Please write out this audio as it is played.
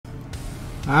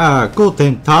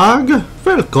Guten Tag,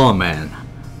 willkommen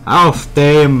auf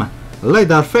dem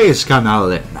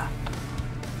Leatherface-Kanalen.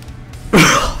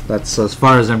 That's as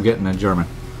far as I'm getting in German.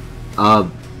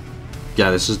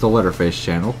 Yeah, this is the Leatherface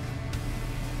channel.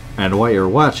 And what you're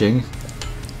watching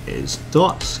is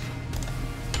Dusk.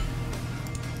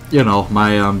 You know,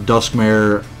 my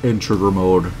Duskmare Intruder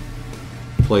mode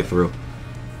playthrough.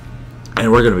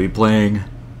 And we're going to be playing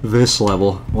this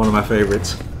level, one of my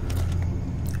favorites.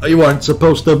 You weren't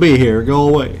supposed to be here, go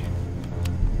away.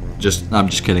 I'm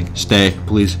just kidding. Stay,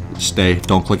 please, stay.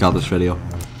 Don't click out this video.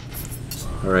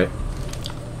 Alright.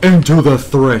 Into the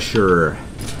Thresher.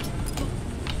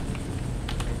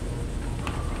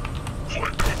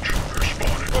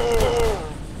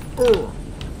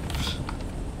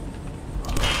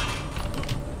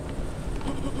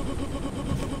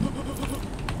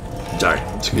 Sorry,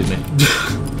 excuse me.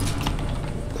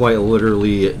 Quite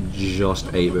literally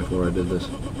just ate before I did this.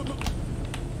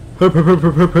 Hup, hup, hup,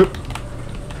 hup, hup, hup.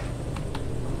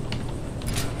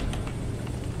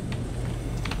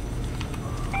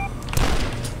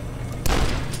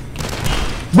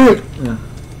 Yeah.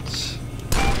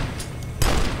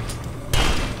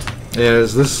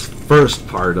 There's this first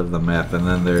part of the map, and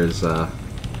then there's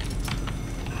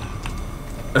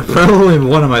probably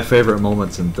one of my favorite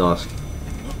moments in Dusk.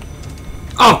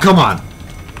 Oh, come on!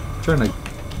 I'm trying to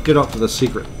get up to the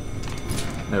secret.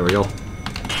 There we go.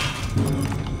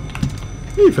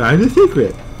 We found a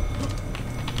secret.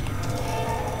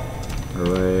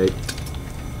 Alright.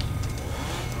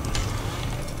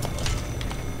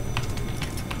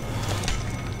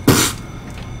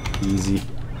 Easy.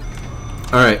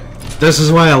 Alright. This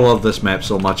is why I love this map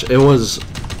so much. It was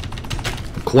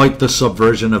quite the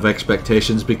subversion of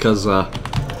expectations because I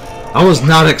was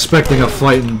not expecting a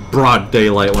fight in broad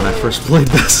daylight when I first played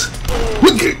this.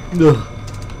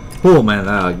 Oh man,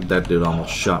 that dude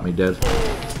almost shot me dead.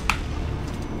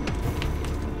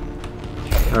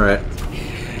 Alright.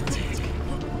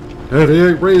 Eddie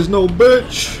ain't raised no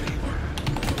bitch.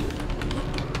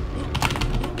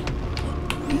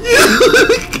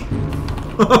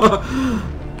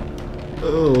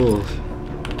 Oh.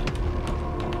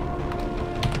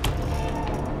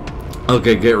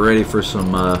 Okay, get ready for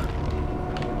some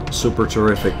super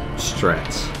terrific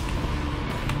strats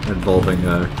involving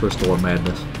Crystal of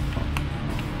Madness.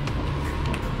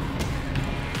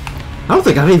 I don't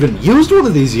think I've even used one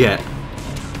of these yet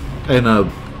in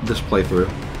this playthrough.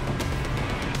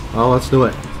 Oh, let's do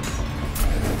it.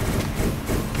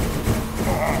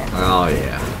 Oh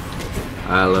yeah,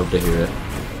 I love to hear it.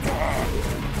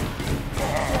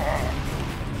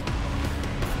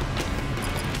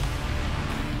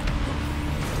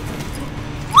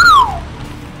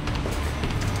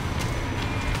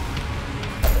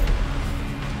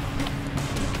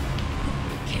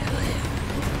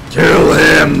 Kill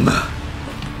him!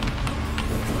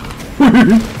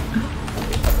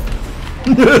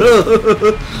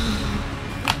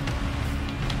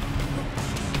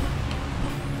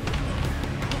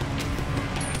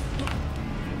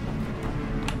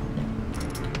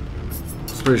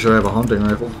 Pretty sure I have a hunting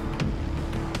rifle.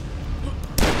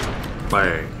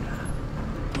 Bang!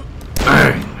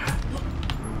 Bang!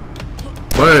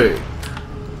 Bang!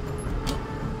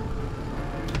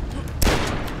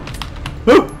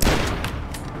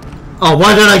 Oh,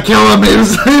 why did I kill him? He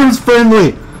was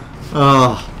friendly.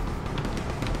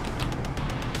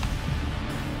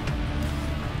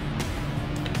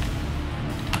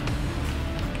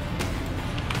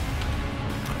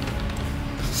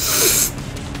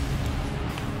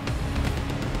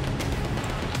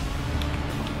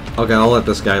 Okay, I'll let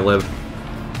this guy live.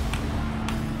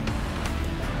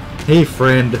 Hey,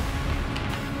 friend.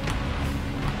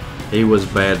 He was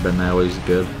bad, but now he's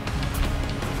good.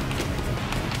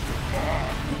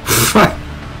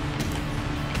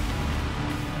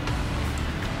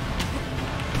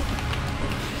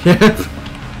 Yep.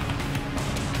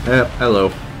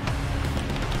 Hello.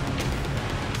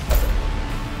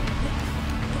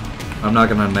 I'm not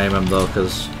gonna name him though,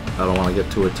 because I don't want to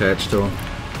get too attached to him.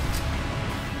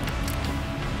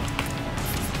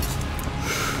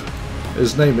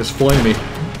 His name is Flamey.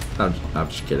 I'm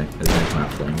just kidding. His name's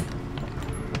not Flamey.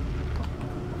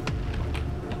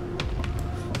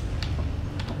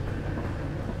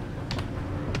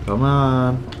 Come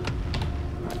on.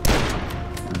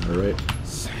 Alright.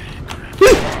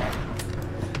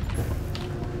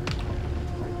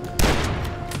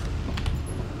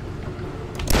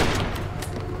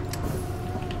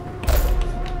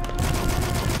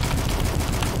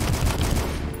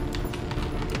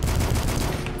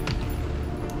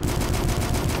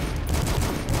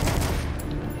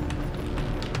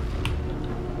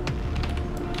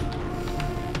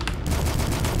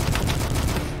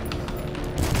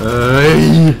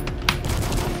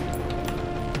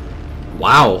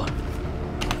 Wow.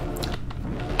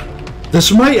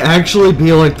 This might actually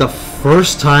be like the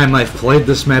first time I've played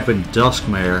this map in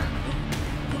Duskmare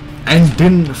and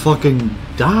didn't fucking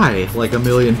die like a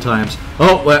million times.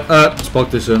 Oh,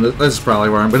 spoke too soon. This is probably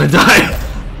where I'm gonna die.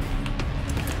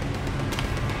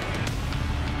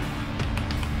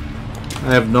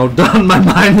 I have no doubt in my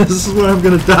mind this is where I'm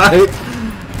gonna die.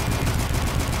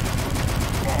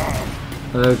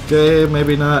 Okay,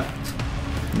 maybe not.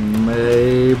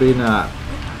 Maybe not.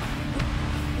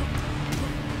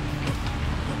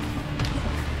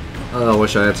 Oh, I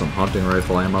wish I had some hunting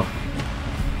rifle ammo.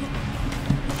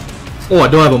 Oh, I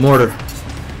do have a mortar.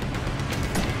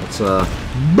 Let's,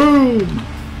 boom!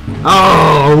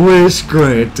 Oh, wish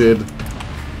granted.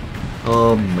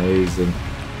 Amazing.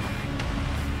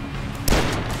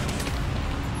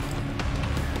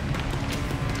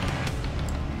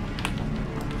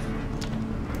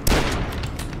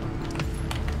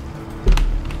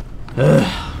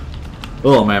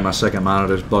 Oh man, my second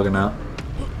monitor's bugging out.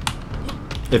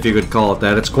 If you could call it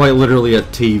that. It's quite literally a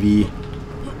TV.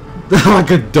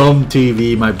 Like a dumb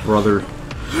TV, my brother.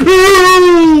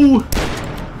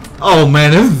 Oh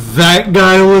man, if that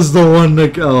guy was the one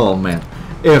to... Oh man.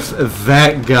 If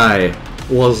that guy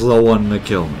was the one to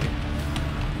kill me,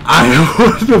 I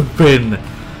would have been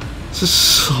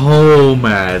so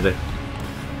mad.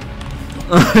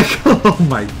 Like, oh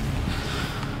my...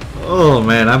 Oh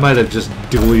man, I might have just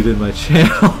deleted my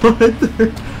channel right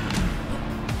there.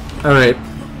 Alright,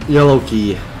 yellow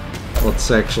key. Let's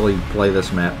actually play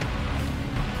this map.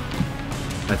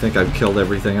 I think I've killed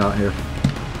everything out here.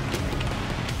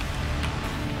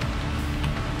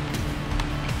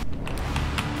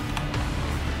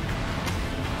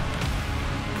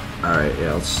 Alright,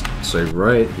 yeah, let's say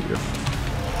right here.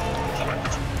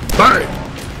 Bang!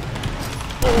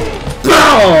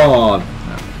 Oh!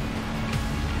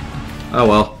 Oh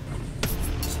well.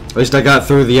 At least I got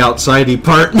through the outsidey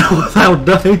part without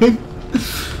dying.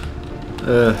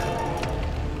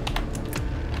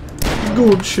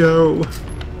 Good show.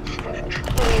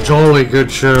 Jolly good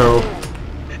show.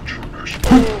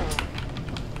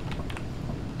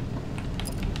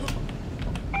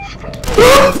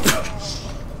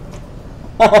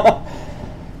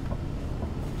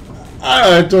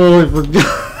 I totally forgot.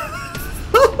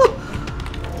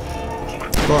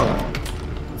 Fuck.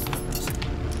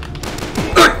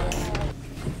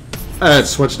 I had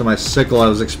switched to my sickle. I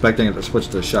was expecting it to switch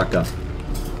to a shotgun.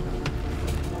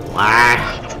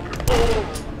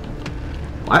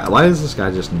 Why does this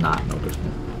guy just not notice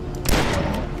me?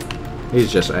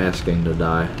 He's just asking to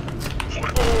die.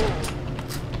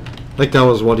 I think that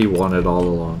was what he wanted all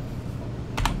along.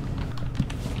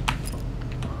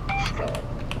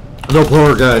 The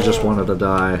poor guy just wanted to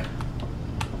die.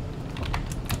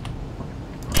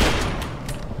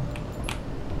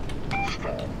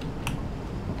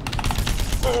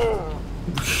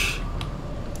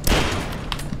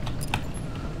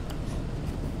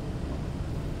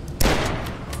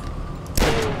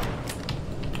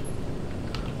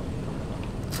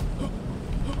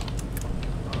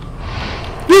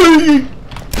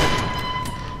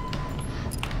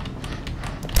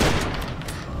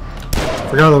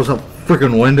 Forgot there was a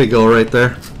freaking Wendigo right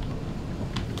there.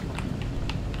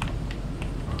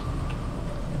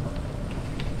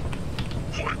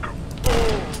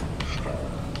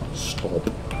 Stop.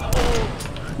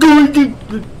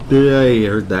 Yeah, you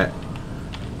heard that.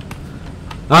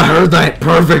 I heard that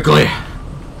perfectly.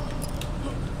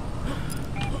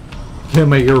 Give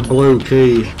me your blue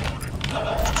key.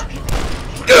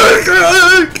 Get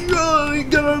out of there!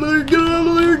 Get out of there! Get out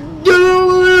of there! Get out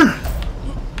of there!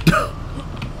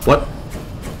 What?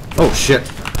 Oh shit.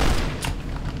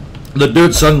 The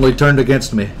dude suddenly turned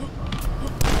against me.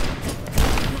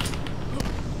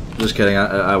 Just kidding,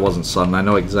 I wasn't sudden. I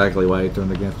know exactly why he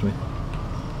turned against me.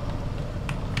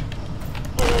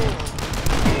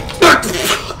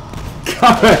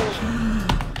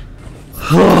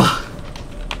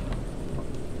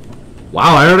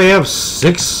 Wow, I already have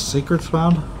 6 secrets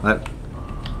found?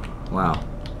 Wow.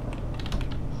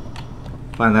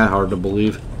 Find that hard to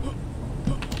believe.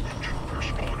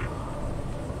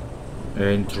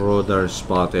 Intruder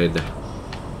spotted.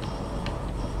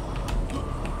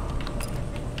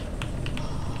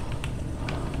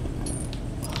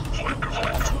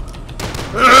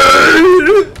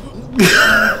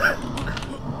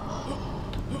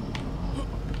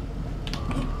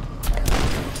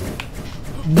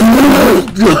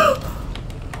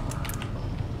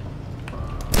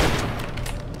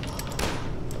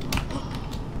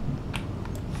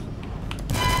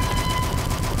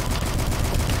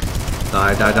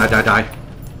 Die, die, die, die, die.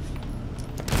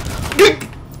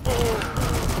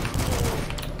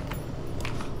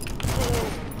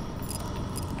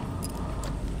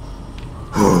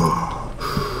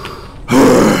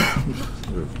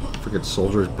 Freaking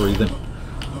soldiers breathing.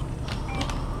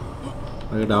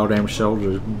 Look at all them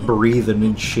soldiers breathing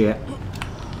and shit.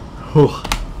 Whew.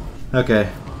 Okay.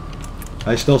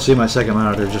 I still see my second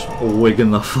monitor just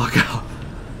wigging the fuck out.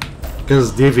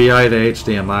 Because DVI to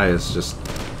HDMI is just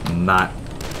not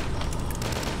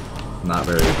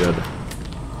very good.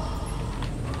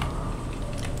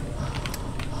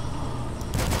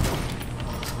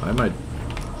 Why am I...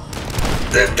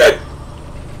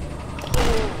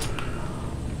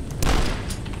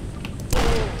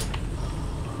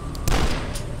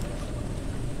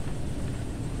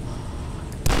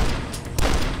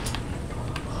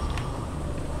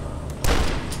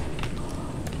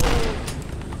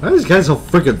 Why are these guys so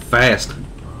freaking fast?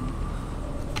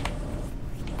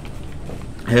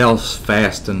 Hell's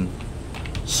fast and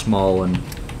small and...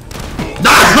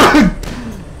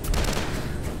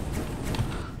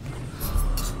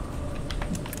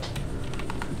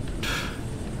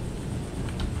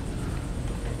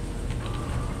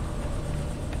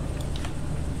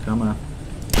 Come on.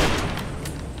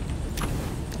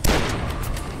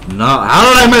 No,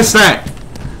 how did I miss that?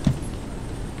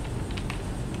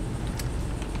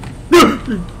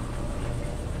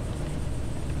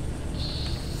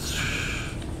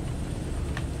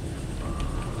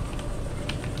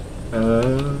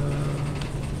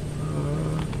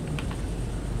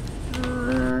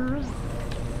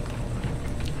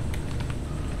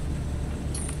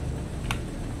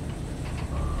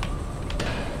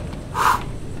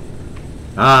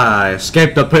 I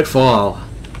escaped the pitfall.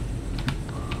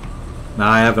 Now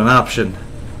I have an option.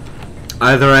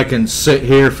 Either I can sit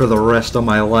here for the rest of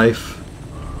my life,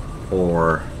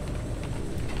 or...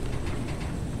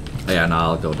 Yeah, no,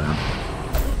 I'll go down.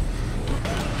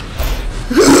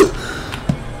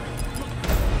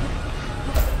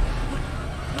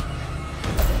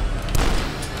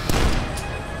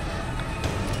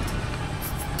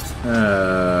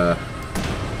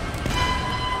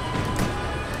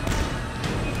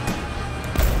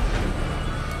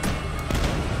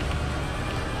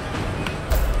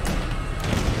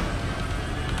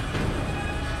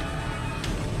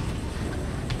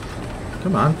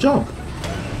 Come on, jump!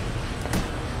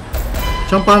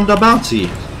 Jump on the bouncy!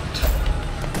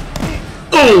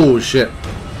 Oh, shit!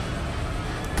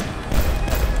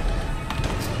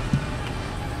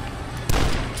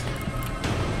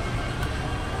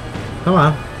 Come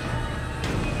on.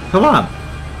 Come on!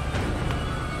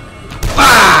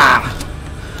 Ah!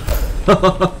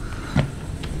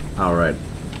 Alright.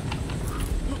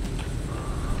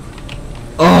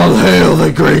 All hail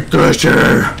the Great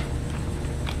Thresher!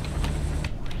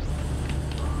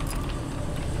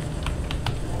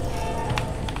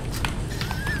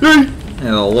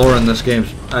 Yeah, the lore in this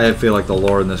game's... I feel like the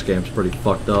lore in this game's pretty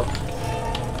fucked up.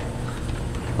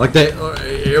 Like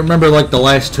you remember like the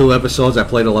last 2 episodes I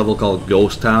played a level called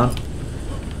Ghost Town?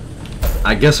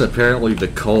 I guess apparently the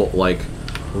cult like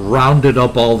rounded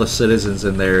up all the citizens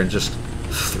in there and just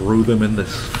threw them in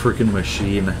this freaking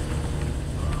machine.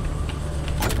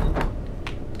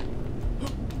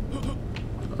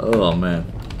 Oh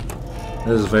man.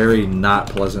 This is very not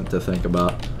pleasant to think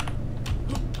about.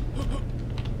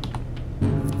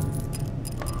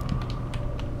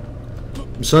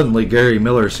 Suddenly, Gary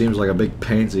Miller seems like a big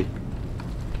pansy.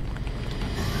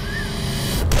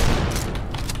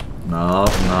 No,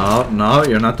 no, no,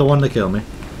 you're not the one to kill me.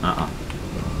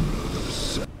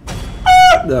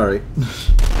 Sorry.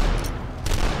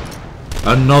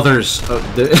 Another...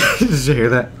 did you hear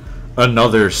that?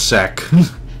 Another sec.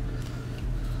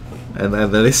 and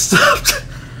then he stopped.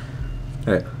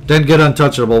 Hey, didn't get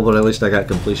untouchable, but at least I got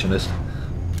completionist.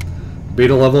 Beat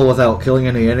a level without killing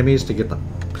any enemies to get the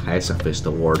Pacifist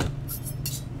Award.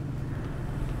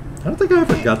 I don't think I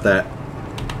ever got that.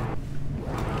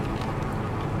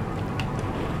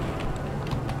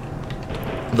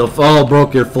 The fall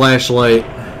broke your flashlight.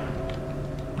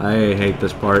 I hate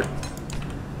this part.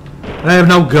 I have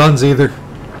no guns either.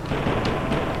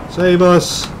 Save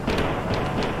us.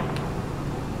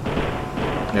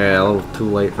 Yeah, a little too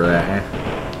late for that, eh?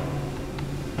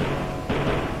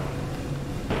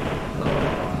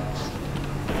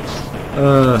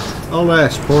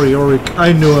 Alas, poor Yorick,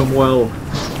 I knew him well.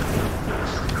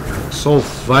 So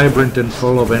vibrant and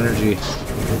full of energy.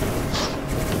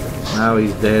 Now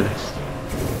he's dead.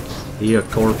 He a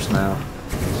corpse now.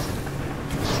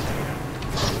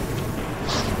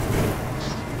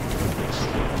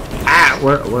 Ah!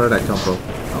 Where did I come from?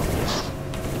 Oh.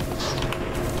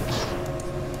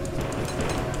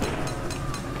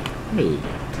 Hey.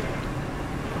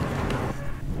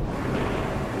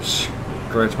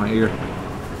 Scratch my ear.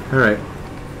 Alright.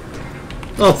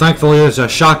 Well, thankfully there's a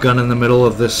shotgun in the middle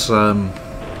of this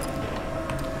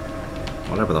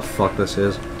Whatever the fuck this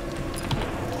is.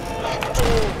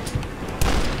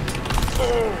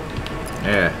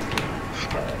 Yeah.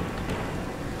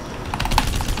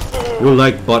 You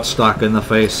like butt stock in the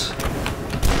face.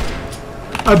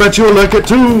 I bet you'll like it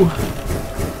too.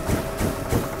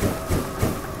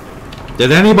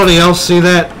 Did anybody else see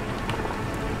that?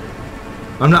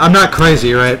 I'm not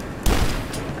crazy, right?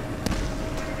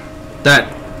 That.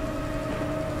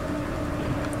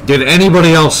 Did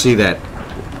anybody else see that?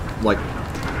 Like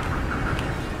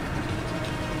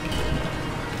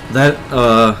that,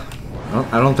 well,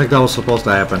 I don't think that was supposed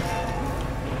to happen.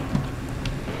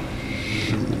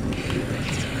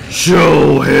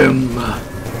 Show him.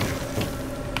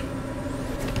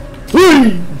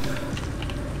 Whee!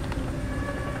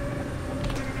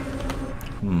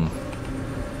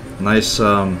 Nice,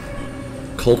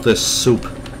 cultist soup.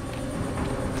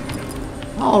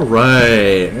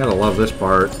 Alright, I gotta love this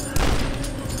part.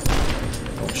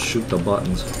 Don't shoot the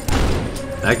buttons.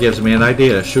 That gives me an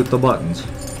idea. Shoot the buttons.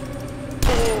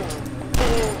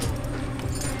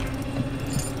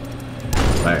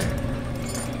 Right.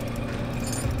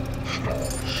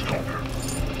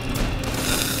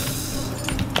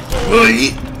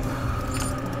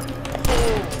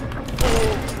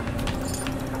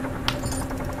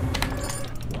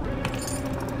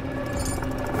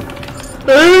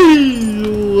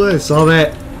 I saw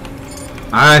that.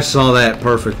 I saw that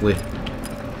perfectly.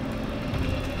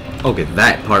 Okay,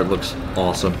 that part looks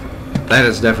awesome. That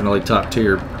is definitely top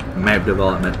tier map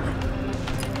development.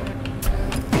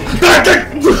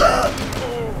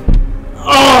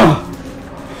 Oh!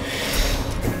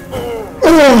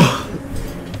 Oh!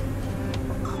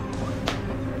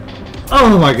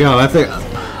 Oh my god, I think...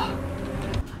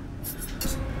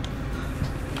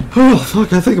 Oh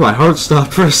fuck, I think my heart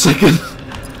stopped for a second.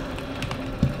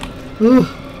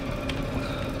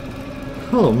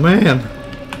 Oh man.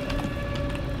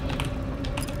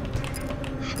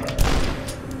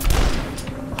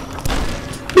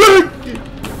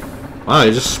 Wow,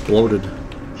 it just exploded.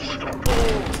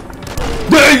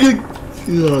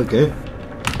 Okay.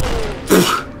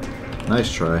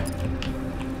 Nice try.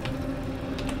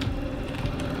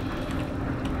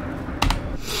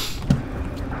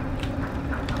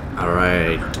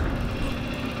 Alright.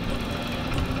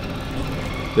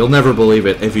 You'll never believe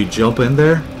it. If you jump in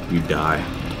there, you die.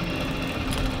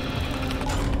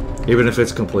 Even if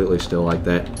it's completely still like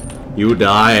that. You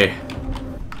die.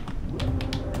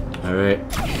 Alright.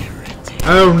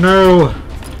 Oh no!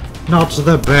 Not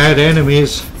the bad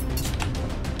enemies.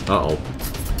 Uh-oh.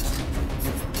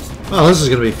 Oh, this is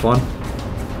gonna be fun.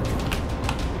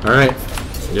 Alright.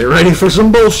 Get ready for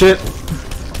some bullshit.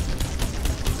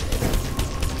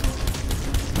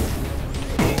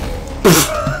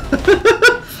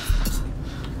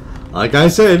 Like I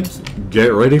said,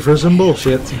 get ready for some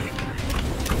bullshit.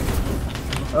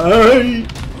 Alright.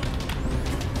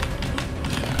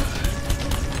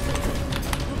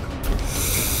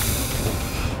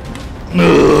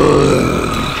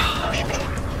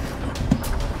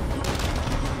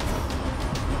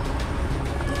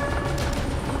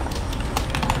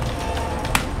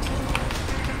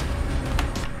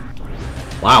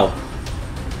 Wow.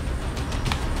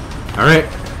 Alright.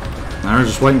 Now we're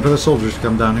just waiting for the soldiers to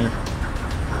come down here.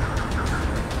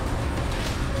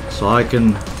 So I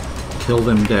can kill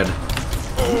them dead.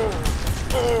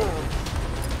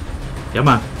 Come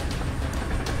on.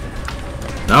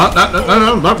 No, no, no,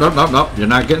 no, no, no, no, no. You're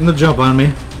not getting the jump on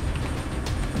me.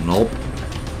 Nope.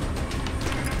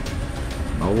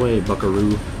 No way,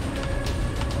 buckaroo.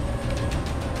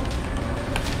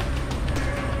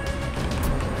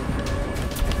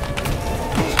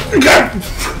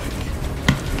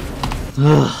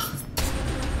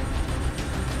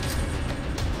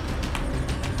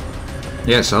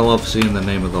 Yes, I love seeing the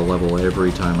name of the level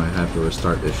every time I have to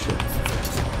restart this shit.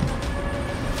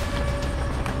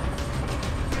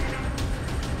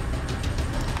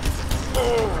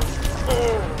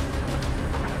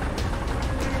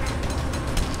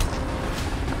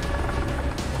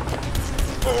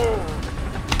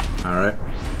 Alright.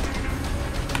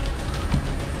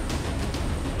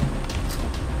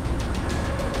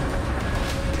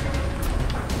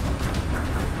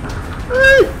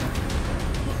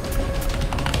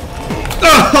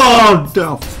 Oh,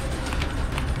 no.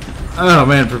 Oh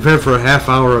man, prepare for a half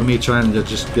hour of me trying to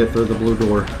just get through the blue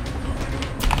door.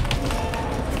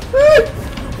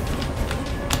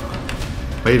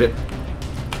 Wait it.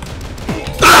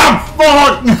 Ah,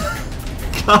 fuck!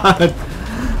 God,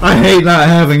 I hate not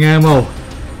having ammo.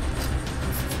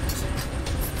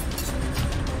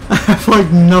 I have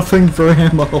like nothing for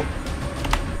ammo.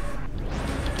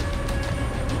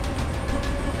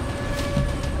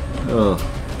 Ugh.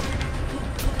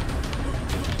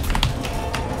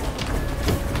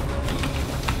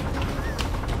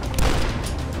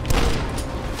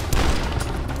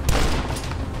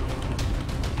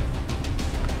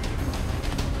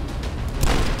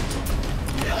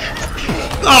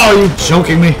 Oh, you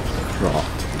joking me? Oh.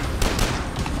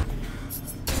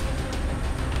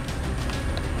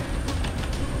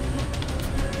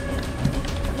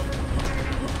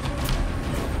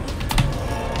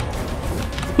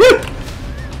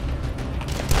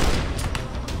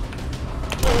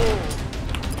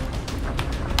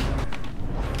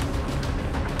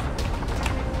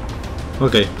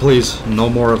 Okay, please, no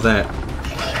more of that.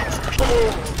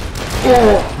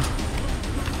 Oh.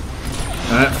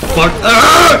 Fuck.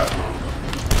 Ah!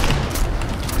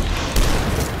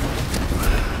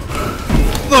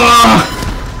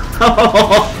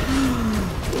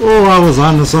 Oh, I was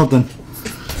on to something.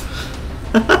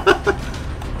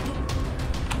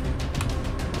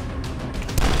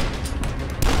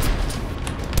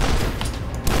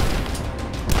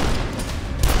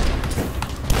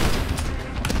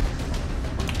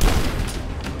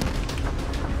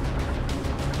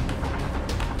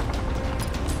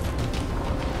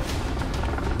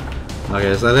 Okay,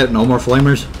 is that it? No more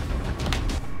flamers?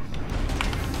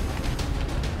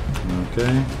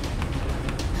 Okay.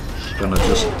 Gonna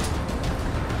just...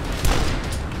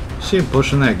 See him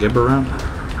pushing that gib around?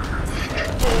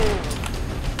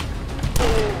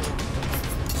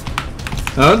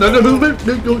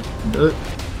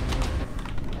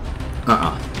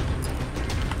 No.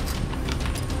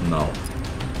 No.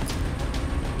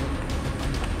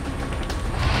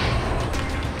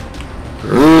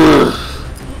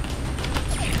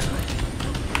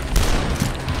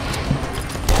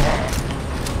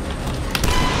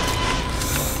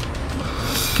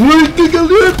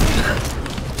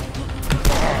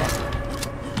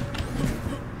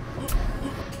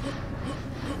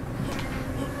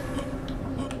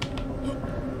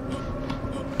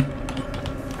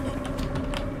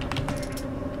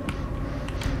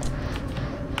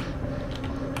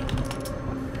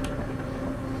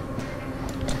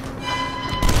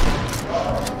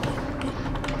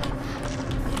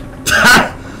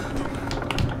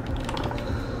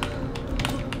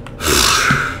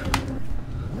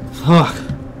 Fuck.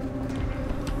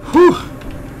 Whew.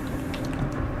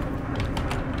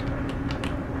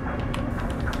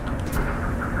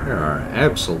 There are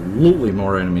absolutely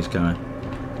more enemies coming.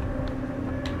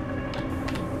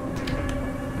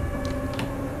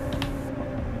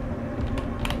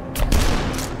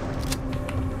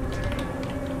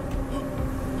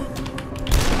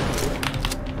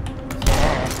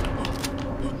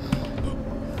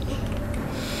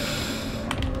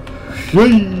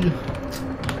 Yay!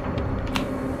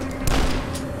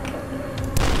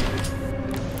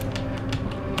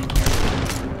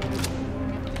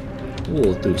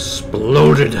 Oh, it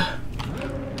exploded.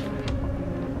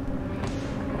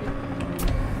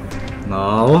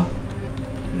 No.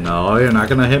 No, you're not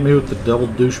gonna hit me with the double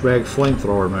douchebag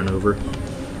flamethrower maneuver.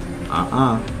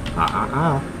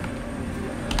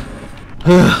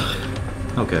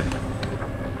 Okay.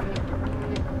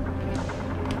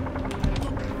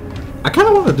 I kind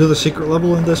of want to do the secret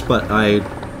level in this, but I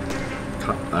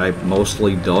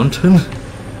mostly don't.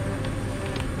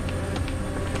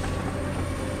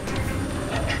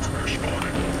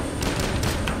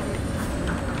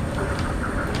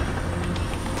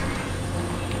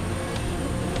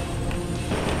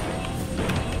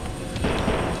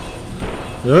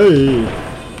 Hey!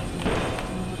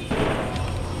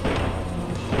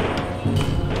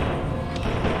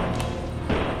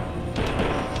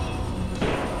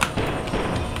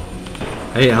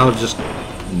 Hey, how just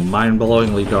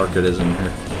mind-blowingly dark it is in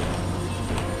here.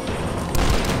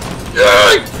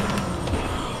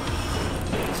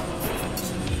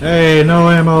 Hey, no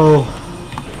ammo!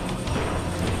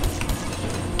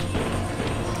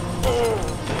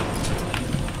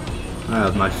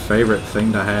 That's my favorite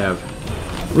thing to have.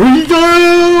 No!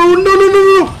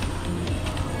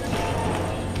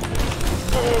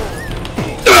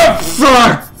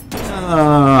 Fuck!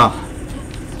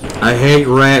 I hate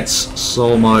rats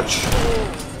so much.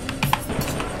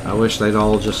 I wish they'd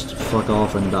all just fuck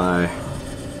off and die.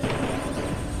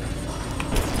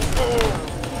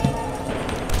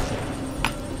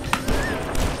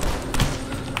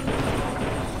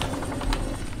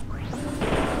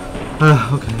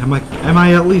 Okay, am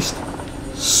I at least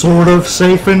sort of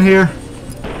safe in here?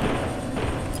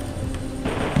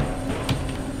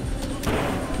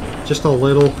 Just a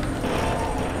little.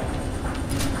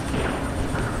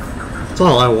 That's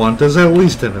all I want, is at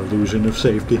least an illusion of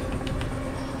safety.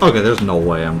 Okay, there's no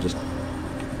way I'm just...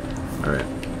 Alright.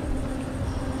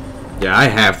 Yeah, I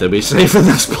have to be safe in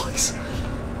this place.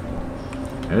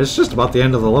 And it's just about the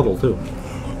end of the level, too.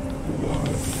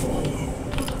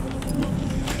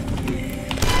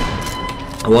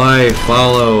 Why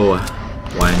follow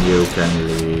when you can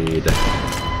lead?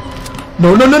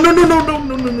 No, no, no, no, no, no, no,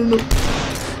 no, no, no, no.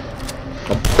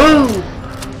 A boom!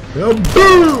 A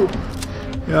boom!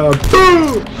 A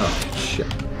boom! Oh, shit.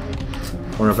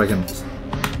 I wonder if I can...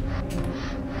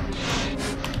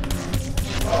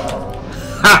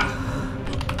 Ha!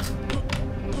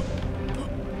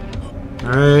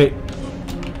 Alright.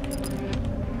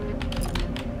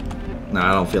 No,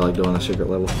 I don't feel like doing a secret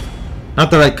level. Not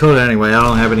that I could anyway, I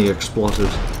don't have any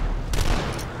explosives.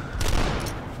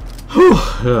 Whew,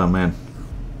 oh man.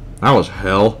 That was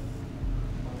hell.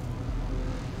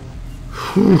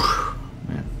 Whew,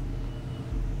 man.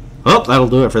 Oh, that'll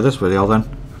do it for this video then.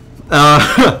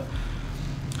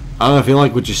 If you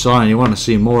like what you saw and you want to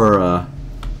see more,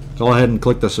 go ahead and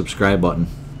click the subscribe button.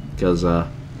 Because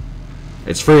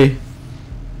it's free.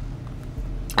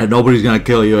 And nobody's gonna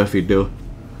kill you if you do.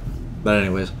 But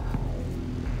anyways.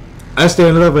 That's the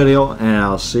end of the video, and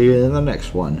I'll see you in the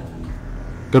next one.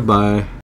 Goodbye.